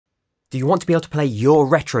Do you want to be able to play your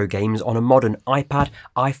retro games on a modern iPad,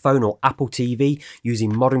 iPhone or Apple TV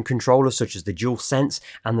using modern controllers such as the DualSense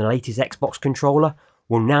and the latest Xbox controller?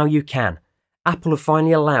 Well, now you can. Apple have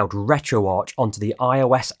finally allowed RetroArch onto the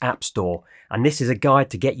iOS App Store, and this is a guide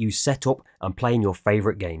to get you set up and playing your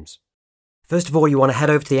favourite games. First of all, you want to head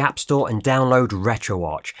over to the App Store and download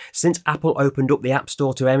RetroArch. Since Apple opened up the App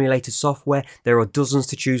Store to emulated software, there are dozens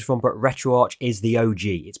to choose from, but RetroArch is the OG.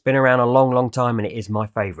 It's been around a long time and it is my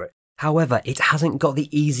favourite. However, it hasn't got the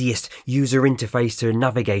easiest user interface to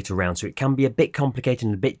navigate around, so it can be a bit complicated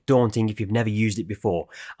and a bit daunting if you've never used it before.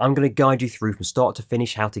 I'm going to guide you through from start to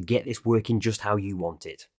finish how to get this working just how you want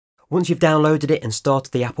it. Once you've downloaded it and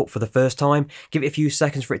started the app up for the first time, give it a few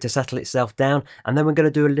seconds for it to settle itself down, and then we're going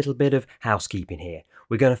to do a little bit of housekeeping here.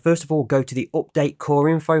 We're going to first of all go to the update core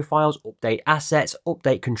info files, update assets,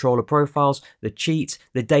 update controller profiles, the cheats,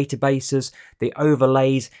 the databases, the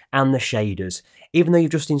overlays and the shaders. Even though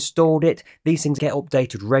you've just installed it, these things get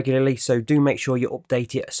updated regularly, so do make sure you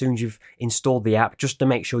update it as soon as you've installed the app, just to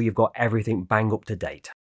make sure you've got everything bang up to date.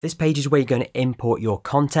 This page is where you're going to import your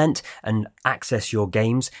content and access your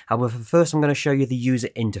games. However, first I'm going to show you the user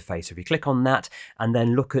interface. So if you click on that and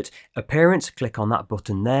then look at appearance, click on that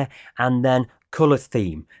button there, and then color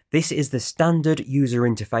theme. This is the standard user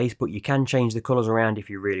interface, but you can change the colors around if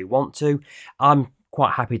you really want to. I'm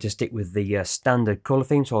quite happy to stick with the standard color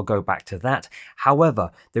theme, so I'll go back to that. However,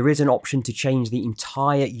 there is an option to change the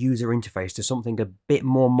entire user interface to something a bit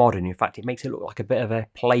more modern. In fact, it makes it look like a bit of a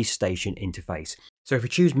PlayStation interface. So if you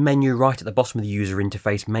choose menu right at the bottom of the user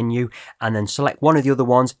interface menu and then select one of the other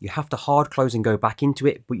ones, you have to hard close and go back into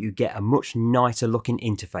it, but you get a much nicer looking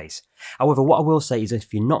interface. However, what I will say is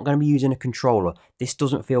if you're not going to be using a controller, this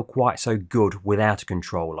doesn't feel quite so good without a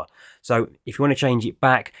controller. So if you want to change it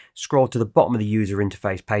back, scroll to the bottom of the user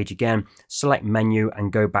interface page again, select menu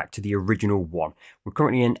and go back to the original one. We're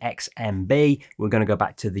currently in XMB, we're going to go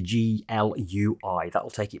back to the GLUI.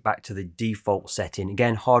 That'll take it back to the default setting.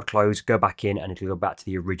 Again, hard close, go back in and it'll go back to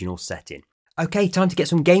the original setting. Okay, time to get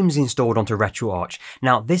some games installed onto RetroArch.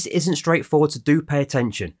 Now, this isn't straightforward, so do pay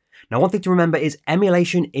attention. Now, one thing to remember is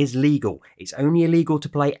emulation is legal. It's only illegal to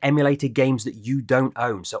play emulated games that you don't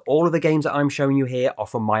own. So all of the games that I'm showing you here are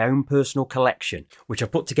from my own personal collection, which I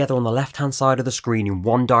put together on the left-hand side of the screen in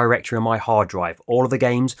one directory on my hard drive. All of the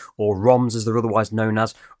games, or ROMs as they're otherwise known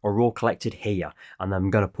as, are all collected here. And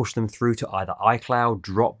I'm going to push them through to either iCloud,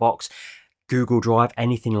 Dropbox, Google Drive,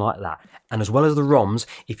 anything like that. And as well as the ROMs,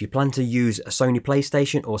 if you plan to use a Sony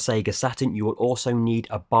PlayStation or Sega Saturn, you will also need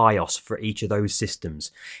a BIOS for each of those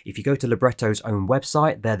systems. If you go to Libretto's own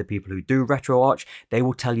website, they're the people who do RetroArch, they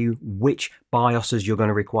will tell you which BIOSes you're going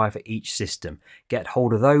to require for each system. Get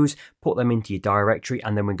hold of those, put them into your directory,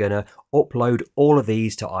 and then we're going to upload all of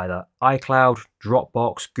these to either iCloud,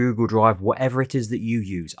 Dropbox, Google Drive, whatever it is that you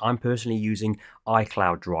use. I'm personally using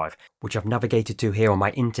iCloud Drive, which I've navigated to here on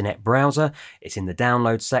my internet browser. It's in the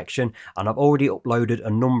download section, and I've already uploaded a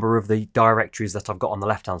number of the directories that I've got on the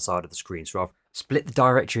left-hand side of the screen. So I've split the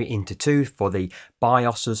directory into two for the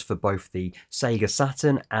BIOSes for both the Sega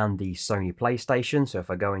Saturn and the Sony PlayStation. So if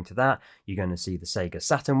I go into that, you're going to see the Sega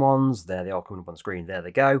Saturn ones. There they are coming up on the screen. There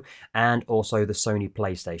they go. And also the Sony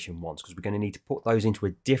PlayStation ones, because we're going to need to put those into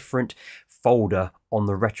a different folder on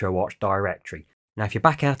the RetroArch directory. Now, if you're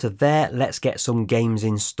back out of there, let's get some games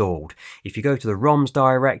installed. If you go to the ROMs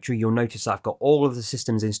directory, you'll notice that I've got all of the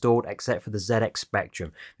systems installed except for the ZX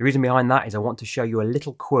Spectrum. The reason behind that is I want to show you a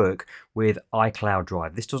little quirk with iCloud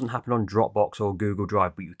Drive. This doesn't happen on Dropbox or Google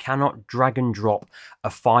Drive, but you cannot drag and drop a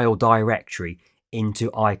file directory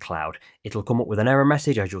into iCloud. It'll come up with an error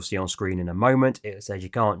message, as you'll see on screen in a moment. It says you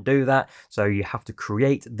can't do that, so you have to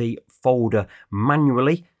create the folder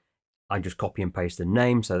manually. I just copy and paste the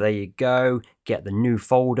name, so there you go. Get the new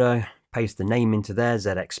folder, paste the name into there,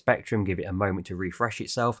 ZX Spectrum, give it a moment to refresh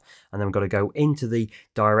itself, and then we've got to go into the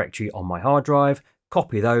directory on my hard drive,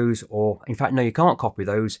 copy those, or in fact, no, you can't copy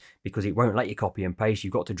those because it won't let you copy and paste.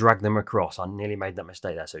 You've got to drag them across. I nearly made that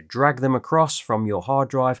mistake there. So drag them across from your hard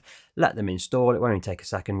drive, let them install. It won't only take a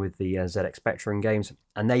second with the ZX Spectrum games,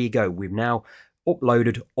 and there you go. We've now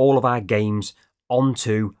uploaded all of our games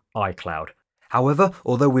onto iCloud. However,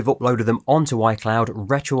 although we've uploaded them onto iCloud,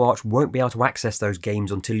 RetroArch won't be able to access those games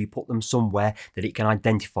until you put them somewhere that it can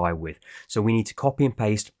identify with. So we need to copy and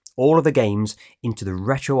paste all of the games into the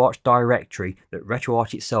RetroArch directory that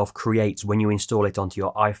RetroArch itself creates when you install it onto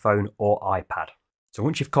your iPhone or iPad. So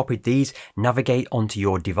once you've copied these, navigate onto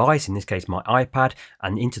your device, in this case my iPad,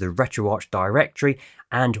 and into the RetroArch directory,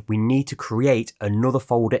 and we need to create another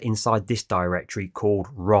folder inside this directory called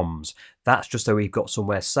ROMs. That's just so we've got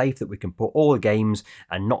somewhere safe that we can put all the games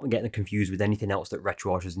and not get them confused with anything else that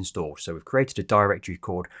RetroArch has installed. So we've created a directory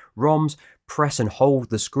called ROMs. Press and hold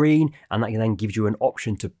the screen, and that then gives you an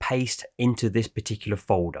option to paste into this particular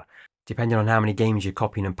folder. Depending on how many games you're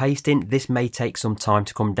copying and pasting, this may take some time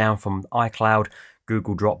to come down from iCloud,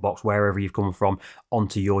 Google Dropbox, wherever you've come from,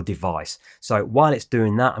 onto your device. So while it's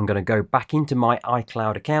doing that, I'm going to go back into my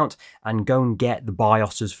iCloud account and go and get the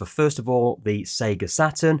BIOSes for, first of all, the Sega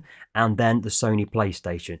Saturn and then the Sony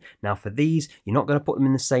PlayStation. Now for these, you're not going to put them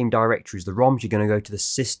in the same directory as the ROMs. You're going to go to the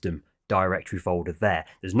system directory folder there.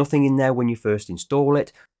 There's nothing in there when you first install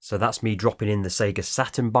it. So that's me dropping in the Sega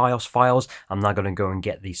Saturn BIOS files. I'm now going to go and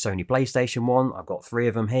get the Sony PlayStation one. I've got 3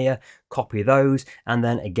 of them here. Copy those and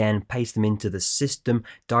then again paste them into the system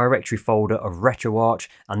directory folder of RetroArch,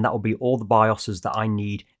 and that will be all the BIOSes that I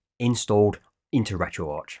need installed into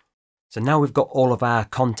RetroArch. So now we've got all of our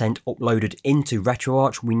content uploaded into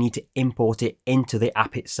RetroArch, we need to import it into the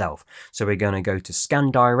app itself. So we're going to go to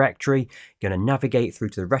Scan Directory, going to navigate through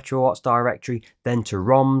to the RetroArch directory, then to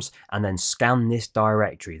ROMs, and then scan this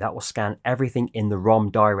directory. That will scan everything in the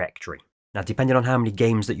ROM directory. Now, depending on how many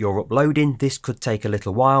games that you're uploading, this could take a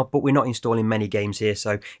little while, but we're not installing many games here,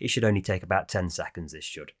 so it should only take about 10 seconds, this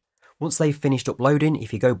should. Once they've finished uploading,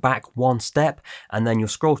 if you go back one step and then you'll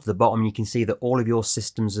scroll to the bottom, you can see that all of your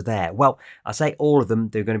systems are there. Well, I say all of them,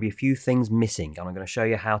 there are going to be a few things missing, and I'm going to show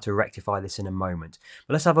you how to rectify this in a moment.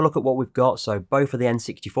 But let's have a look at what we've got. So both of the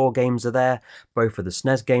N64 games are there, both of the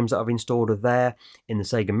SNES games that I've installed are there. In the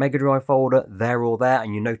Sega Mega Drive folder, they're all there,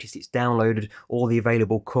 and you notice it's downloaded all the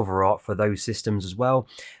available cover art for those systems as well.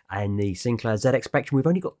 And the Sinclair ZX Spectrum, we've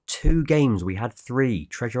only got 2 games. We had 3.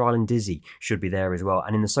 Treasure Island Dizzy should be there as well.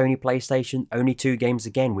 And in the Sony PlayStation, only 2 games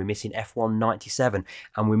again. We're missing F197,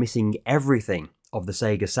 and we're missing everything of the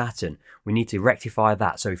Sega Saturn. We need to rectify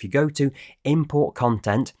that. So if you go to Import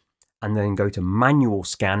Content and then go to Manual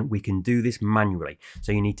Scan, we can do this manually.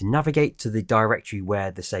 So you need to navigate to the directory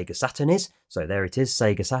where the Sega Saturn is. So there it is,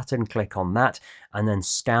 Sega Saturn. Click on that and then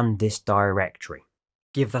scan this directory.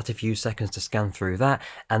 Give that a few seconds to scan through that,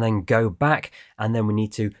 and then go back, and then we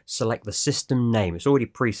need to select the system name. It's already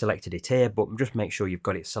pre-selected it here, but just make sure you've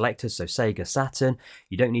got it selected. So Sega Saturn,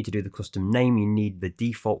 you don't need to do the custom name, you need the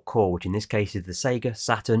default core, which in this case is the Sega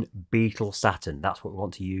Saturn Beetle Saturn. That's what we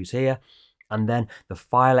want to use here. And then the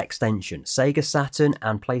file extension. Sega Saturn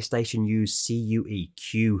and PlayStation use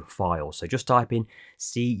CUE files. So just type in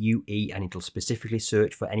CUE and it'll specifically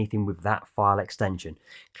search for anything with that file extension.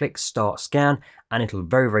 Click Start Scan and it'll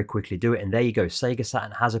very, very quickly do it. And there you go, Sega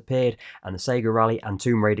Saturn has appeared and the Sega Rally and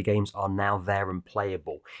Tomb Raider games are now there and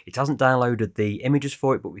playable. It hasn't downloaded the images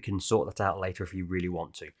for it, but we can sort that out later if you really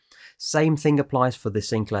want to. Same thing applies for the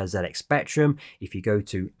Sinclair ZX Spectrum. If you go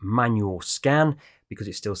to Manual Scan, because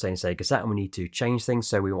it's still saying Sega Saturn, we need to change things.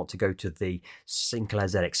 So we want to go to the Sinclair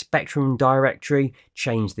ZX Spectrum directory,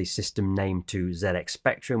 change the system name to ZX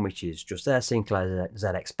Spectrum, which is just there, Sinclair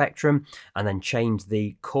ZX Spectrum, and then change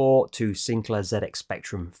the core to Sinclair ZX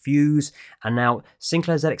Spectrum Fuse. And now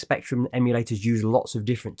Sinclair ZX Spectrum emulators use lots of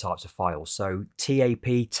different types of files. So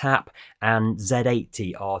TAP and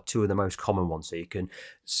Z80 are 2 of the most common ones. So you can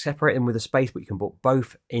separate them with a space, but you can put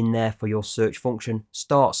both in there for your search function.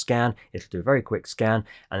 Start Scan, it'll do a very quick scan,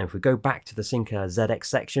 and if we go back to the Sinclair ZX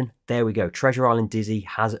section, there we go, Treasure Island Dizzy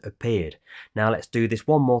has appeared. Now let's do this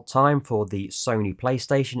one more time for the Sony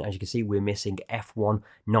PlayStation. As you can see, we're missing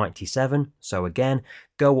F197. So again,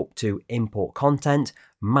 go up to Import Content,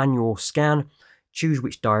 Manual Scan, choose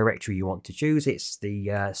which directory you want to choose. It's the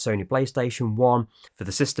Sony PlayStation one. For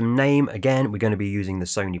the system name, again, we're going to be using the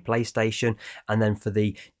Sony PlayStation. And then for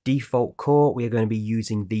the default core, we are going to be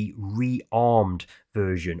using the rearmed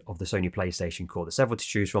version of the Sony PlayStation core. There's several to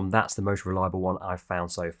choose from. That's the most reliable one I've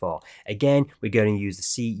found so far. Again, we're going to use the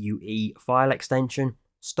CUE file extension.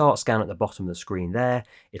 Start Scan at the bottom of the screen there.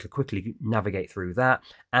 It'll quickly navigate through that.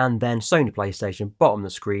 And then Sony PlayStation, bottom of the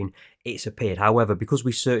screen, it's appeared. However, because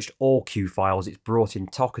we searched all Q files, it's brought in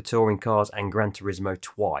TOCA Touring Cars and Gran Turismo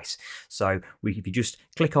twice. So if you just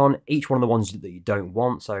click on each one of the ones that you don't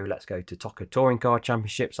want, so let's go to TOCA Touring Car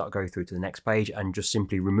Championships, that'll go through to the next page and just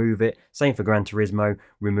simply remove it. Same for Gran Turismo,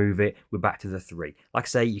 remove it, we're back to the 3. Like I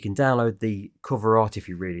say, you can download the cover art if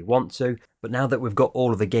you really want to, but now that we've got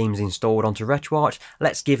all of the games installed onto RetroArch,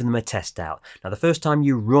 let's give them a test out. Now the first time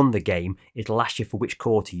you run the game, it'll ask you for which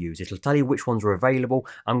core to use. It'll tell you which ones are available.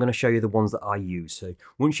 I'm going to show you the ones that I use. So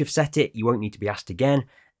once you've set it, you won't need to be asked again.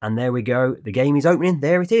 And there we go, the game is opening,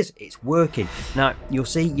 there it is, it's working. Now, you'll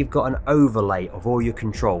see you've got an overlay of all your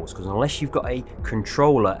controls, because unless you've got a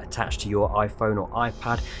controller attached to your iPhone or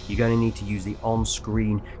iPad, you're going to need to use the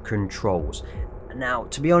on-screen controls. Now,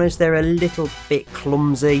 to be honest, they're a little bit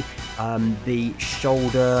clumsy. The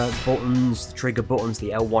shoulder buttons, the trigger buttons, the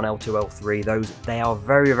L1, L2, L3, they are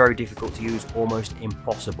very, very difficult to use, almost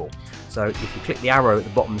impossible. So if you click the arrow at the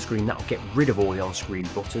bottom of the screen, that'll get rid of all the on-screen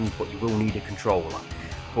buttons, but you will need a controller.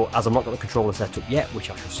 But as I've not got the controller set up yet, which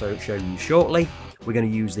I shall show you shortly, we're going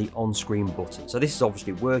to use the on-screen button. So this is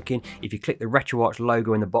obviously working. If you click the RetroArch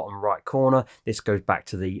logo in the bottom right corner, this goes back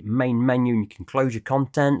to the main menu and you can close your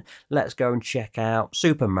content. Let's go and check out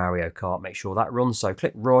Super Mario Kart. Make sure that runs. So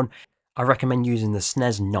click run. I recommend using the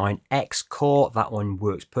SNES 9X core. That one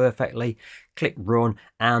works perfectly. Click run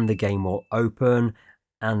and the game will open.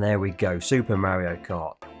 And there we go, Super Mario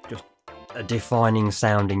Kart. Just a defining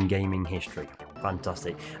sound in gaming history.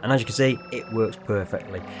 Fantastic. And as you can see, it works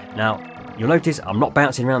perfectly. Now, you'll notice I'm not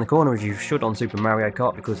bouncing around the corner as you should on Super Mario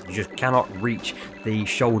Kart, because you just cannot reach the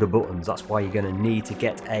shoulder buttons. That's why you're going to need to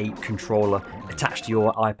get a controller attached to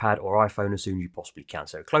your iPad or iPhone as soon as you possibly can.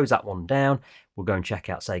 So close that one down. We'll go and check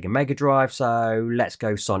out Sega Mega Drive. So let's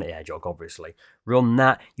go Sonic the Hedgehog, obviously. Run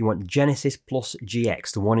that. You want Genesis Plus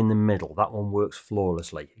GX, the one in the middle. That one works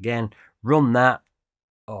flawlessly. Again, run that.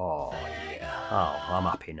 Oh, yeah. Oh, I'm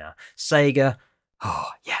happy now. Sega. Oh,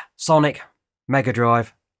 yeah. Sonic, Mega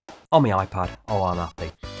Drive, on my iPad. Oh, I'm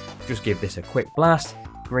happy. Just give this a quick blast.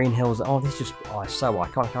 Green Hills. Oh, this just, oh, it's so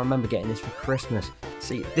iconic. I remember getting this for Christmas.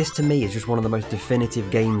 See, this to me is just one of the most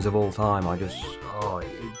definitive games of all time. It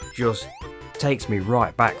just takes me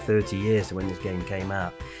right back 30 years to when this game came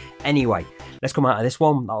out. Anyway, let's come out of this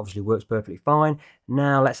one. That obviously works perfectly fine.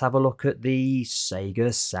 Now let's have a look at the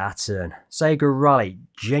Sega Saturn. Sega Rally,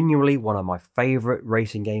 genuinely one of my favourite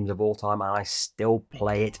racing games of all time, and I still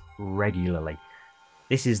play it regularly.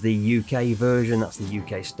 This is the UK version, that's the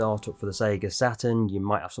UK startup for the Sega Saturn. You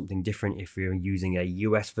might have something different if you're using a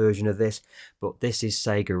US version of this, but this is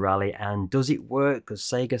Sega Rally. And does it work? Because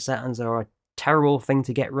Sega Saturns are a terrible thing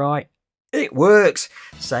to get right. It works!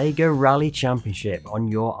 Sega Rally Championship on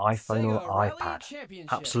your iPhone or iPad.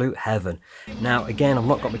 Absolute heaven. Now again, I've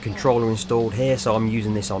not got my controller installed here, so I'm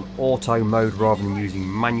using this on auto mode rather than using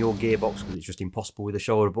manual gearbox, because it's just impossible with the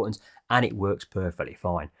shoulder buttons, and it works perfectly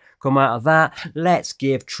fine. Come out of that, let's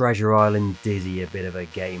give Treasure Island Dizzy a bit of a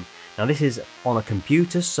game. Now this is on a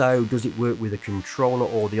computer, so does it work with a controller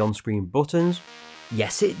or the on-screen buttons?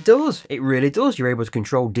 Yes, it does. It really does. You're able to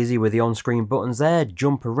control Dizzy with the on-screen buttons there,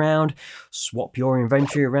 jump around, swap your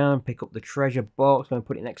inventory around, pick up the treasure box, and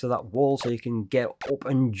put it next to that wall so you can get up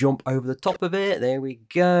and jump over the top of it. There we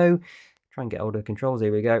go. Try and get hold of the controls. Here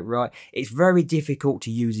we go. Right. It's very difficult to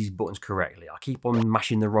use these buttons correctly. I keep on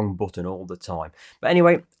mashing the wrong button all the time. But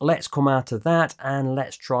anyway, let's come out of that and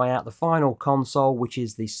let's try out the final console, which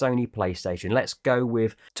is the Sony PlayStation. Let's go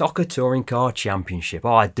with TOCA Touring Car Championship.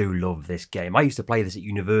 Oh, I do love this game. I used to play this at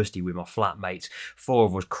university with my flatmates. 4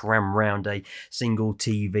 of us crammed round a single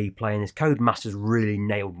TV playing this. Codemasters really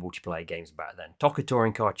nailed multiplayer games back then. TOCA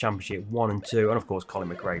Touring Car Championship 1 and 2, and of course Colin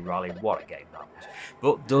McRae Rally. What a game that was.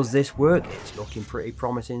 But does this work? It's looking pretty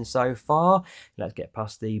promising so far. Let's get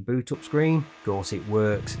past the boot up screen. Of course it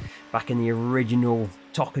works. Back in the original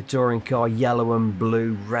TOCA Touring Car yellow and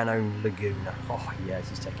blue Renault Laguna. Oh yeah,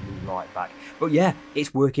 this is taking me right back. But yeah,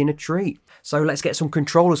 it's working a treat. So let's get some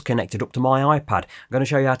controllers connected up to my iPad. I'm going to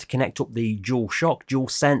show you how to connect up the DualShock,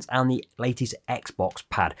 DualSense and the latest Xbox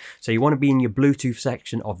pad. So you want to be in your Bluetooth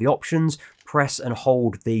section of the options. Press and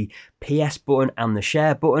hold the PS button and the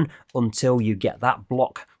share button until you get that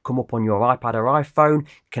block come up on your iPad or iPhone.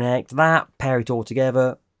 Connect that, pair it all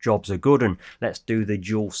together. Jobs are good. And let's do the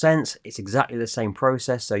DualSense. It's exactly the same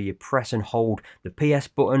process. So you press and hold the PS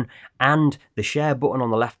button and the share button on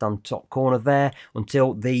the left hand top corner there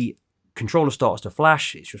until the controller starts to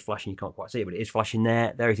flash. It's just flashing, you can't quite see it, but it is flashing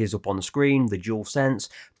there. There it is up on the screen, the DualSense.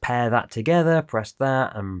 Pair that together, press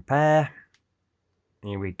that and pair.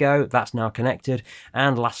 Here we go, that's now connected.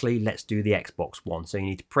 And lastly, let's do the Xbox One. So you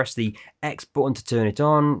need to press the X button to turn it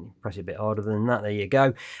on. Press it a bit harder than that, there you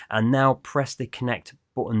go. And now press the connect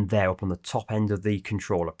button there up on the top end of the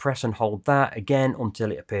controller. Press and hold that again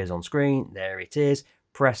until it appears on screen. There it is.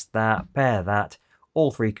 Press that, pair that. All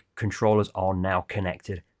 3 controllers are now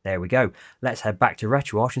connected. There we go. Let's head back to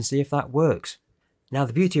RetroArch and see if that works. Now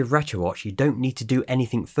the beauty of RetroArch, you don't need to do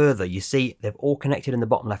anything further. You see they've all connected in the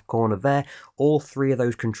bottom left corner there. All three of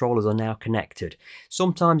those controllers are now connected.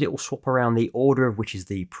 Sometimes it will swap around the order of which is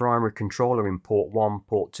the primary controller in port 1,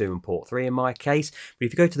 port 2 and port 3 in my case. But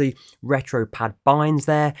if you go to the RetroPad binds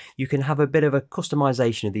there, you can have a bit of a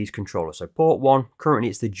customization of these controllers. So port 1, currently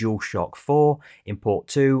it's the DualShock 4. In port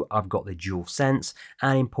 2, I've got the DualSense.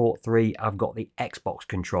 And in port 3, I've got the Xbox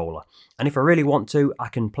controller. And if I really want to, I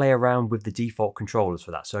can play around with the default controllers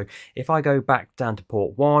for that. So if I go back down to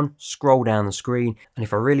port 1, scroll down the screen, and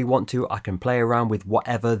if I really want to, I can play around with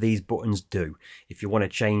whatever these buttons do. If you want to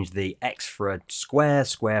change the X for a square,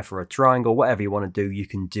 square for a triangle, whatever you want to do, you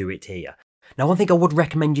can do it here. Now one thing I would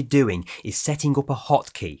recommend you doing is setting up a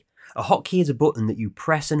hotkey. A hotkey is a button that you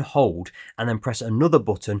press and hold and then press another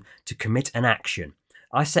button to commit an action.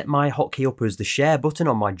 I set my hotkey up as the share button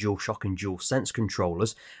on my DualShock and DualSense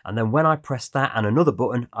controllers, and then when I press that and another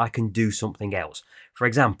button, I can do something else. For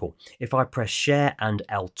example, if I press share and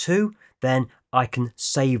L2, then I can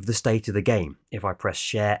save the state of the game. If I press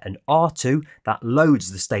share and R2, that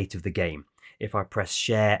loads the state of the game. If I press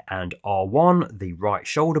share and R1, the right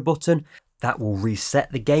shoulder button, that will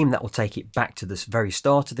reset the game, that will take it back to the very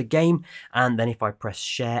start of the game. And then if I press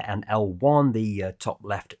share and L1, the top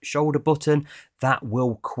left shoulder button, that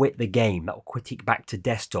will quit the game, that will quit it back to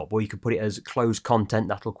desktop, or you can put it as closed content,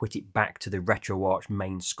 that'll quit it back to the RetroArch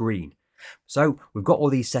main screen. So we've got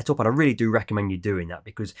all these set up, and I really do recommend you doing that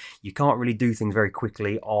because you can't really do things very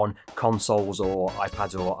quickly on consoles or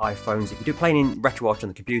iPads or iPhones. If you do playing in RetroArch on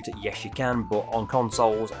the computer, yes you can, but on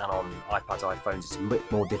consoles and on iPads, iPhones, it's a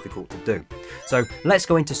bit more difficult to do. So let's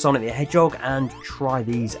go into Sonic the Hedgehog and try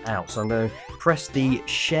these out. So I'm going to press the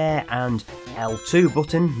share and L2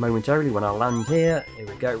 button momentarily when I land here. Here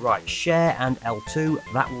we go, right, share and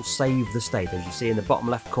L2, that will save the state as you see in the bottom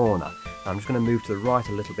left corner. I'm just going to move to the right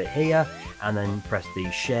a little bit here and then press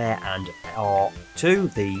the share and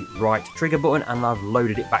R2, the right trigger button, and I've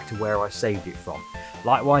loaded it back to where I saved it from.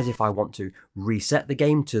 Likewise, if I want to reset the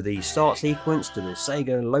game to the start sequence, to the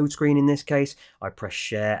Sega load screen in this case, I press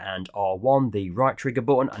share and R1, the right trigger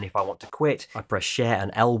button, and if I want to quit, I press share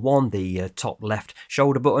and L1, the top left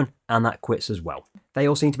shoulder button, and that quits as well. They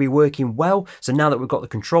all seem to be working well, so now that we've got the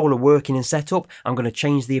controller working and set up, I'm going to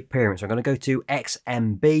change the appearance. I'm going to go to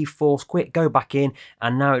XMB, force quit, go back in,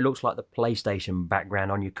 and now it looks like the PlayStation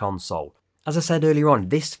background on your console. As I said earlier on,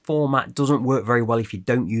 this format doesn't work very well if you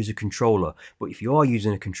don't use a controller, but if you are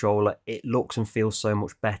using a controller, it looks and feels so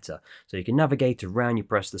much better. So you can navigate around, you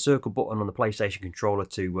press the circle button on the PlayStation controller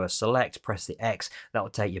to select, press the X, that will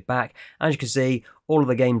take you back. As you can see, all of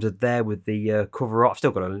the games are there with the cover art. I've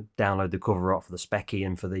still got to download the cover art for the Specky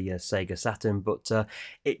and for the Sega Saturn, but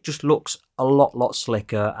it just looks a lot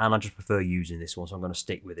slicker, and I just prefer using this one, so I'm going to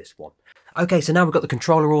stick with this one. Okay, so now we've got the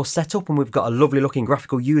controller all set up and we've got a lovely looking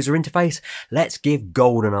graphical user interface. Let's give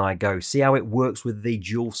GoldenEye a go, see how it works with the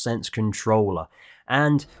DualSense controller.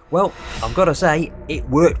 And, well, I've got to say, it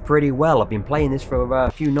worked pretty well. I've been playing this for a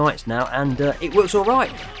few nights now, and it works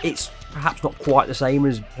alright. It's perhaps not quite the same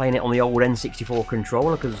as playing it on the old N64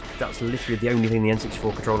 controller, because that's literally the only thing the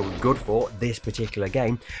N64 controller was good for, this particular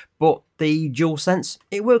game. But the DualSense,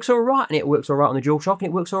 it works alright, and it works alright on the DualShock, and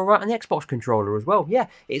it works alright on the Xbox controller as well. Yeah,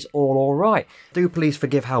 it's all alright. Do please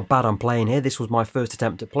forgive how bad I'm playing here. This was my first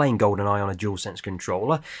attempt at playing GoldenEye on a DualSense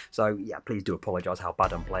controller, so yeah, please do apologise how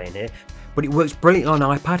bad I'm playing here. But it works brilliantly on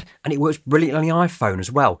iPad, and it works brilliantly on the iPhone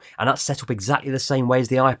as well, and that's set up exactly the same way as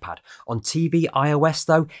the iPad. On TV iOS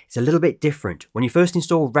though, it's a little bit different. When you first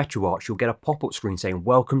install RetroArch, you'll get a pop-up screen saying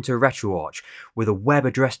welcome to RetroArch with a web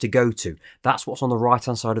address to go to. That's what's on the right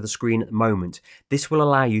hand side of the screen at the moment. This will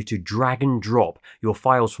allow you to drag and drop your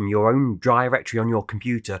files from your own directory on your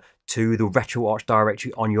computer to the RetroArch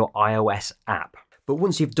directory on your iOS app. But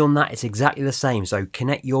once you've done that, it's exactly the same. So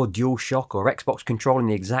connect your DualShock or Xbox controller in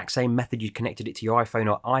the exact same method you connected it to your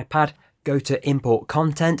iPhone or iPad. Go to import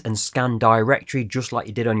content and scan directory just like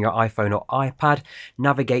you did on your iPhone or iPad.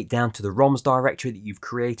 Navigate down to the ROMs directory that you've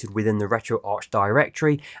created within the RetroArch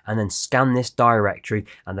directory, and then scan this directory,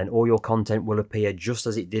 and then all your content will appear just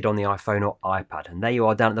as it did on the iPhone or iPad. And there you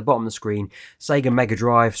are down at the bottom of the screen, Sega Mega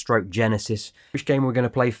Drive / Genesis. Which game we're going to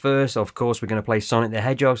play first? Of course we're going to play Sonic the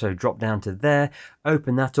Hedgehog, so drop down to there,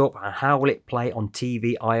 open that up, and how will it play on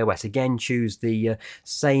TV iOS? Again, choose the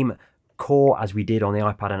same core as we did on the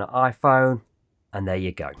iPad and iPhone, and there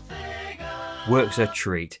you go. Works a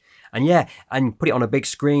treat. And yeah, and put it on a big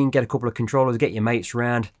screen, get a couple of controllers, get your mates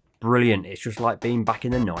around. Brilliant. It's just like being back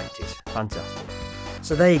in the 90s. Fantastic.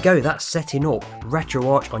 So there you go, that's setting up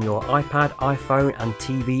RetroArch on your iPad, iPhone and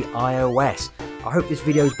TV iOS. I hope this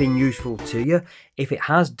video has been useful to you. If it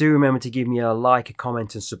has, do remember to give me a like, a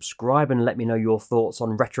comment and subscribe, and let me know your thoughts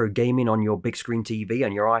on retro gaming on your big screen TV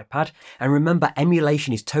and your iPad. And remember,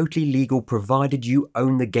 emulation is totally legal provided you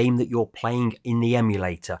own the game that you're playing in the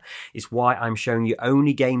emulator. It's why I'm showing you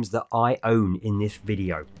only games that I own in this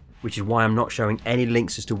video, which is why I'm not showing any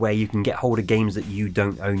links as to where you can get hold of games that you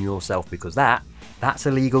don't own yourself, because that's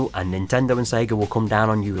illegal and Nintendo and Sega will come down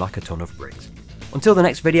on you like a ton of bricks. Until the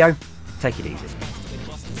next video, take it easy.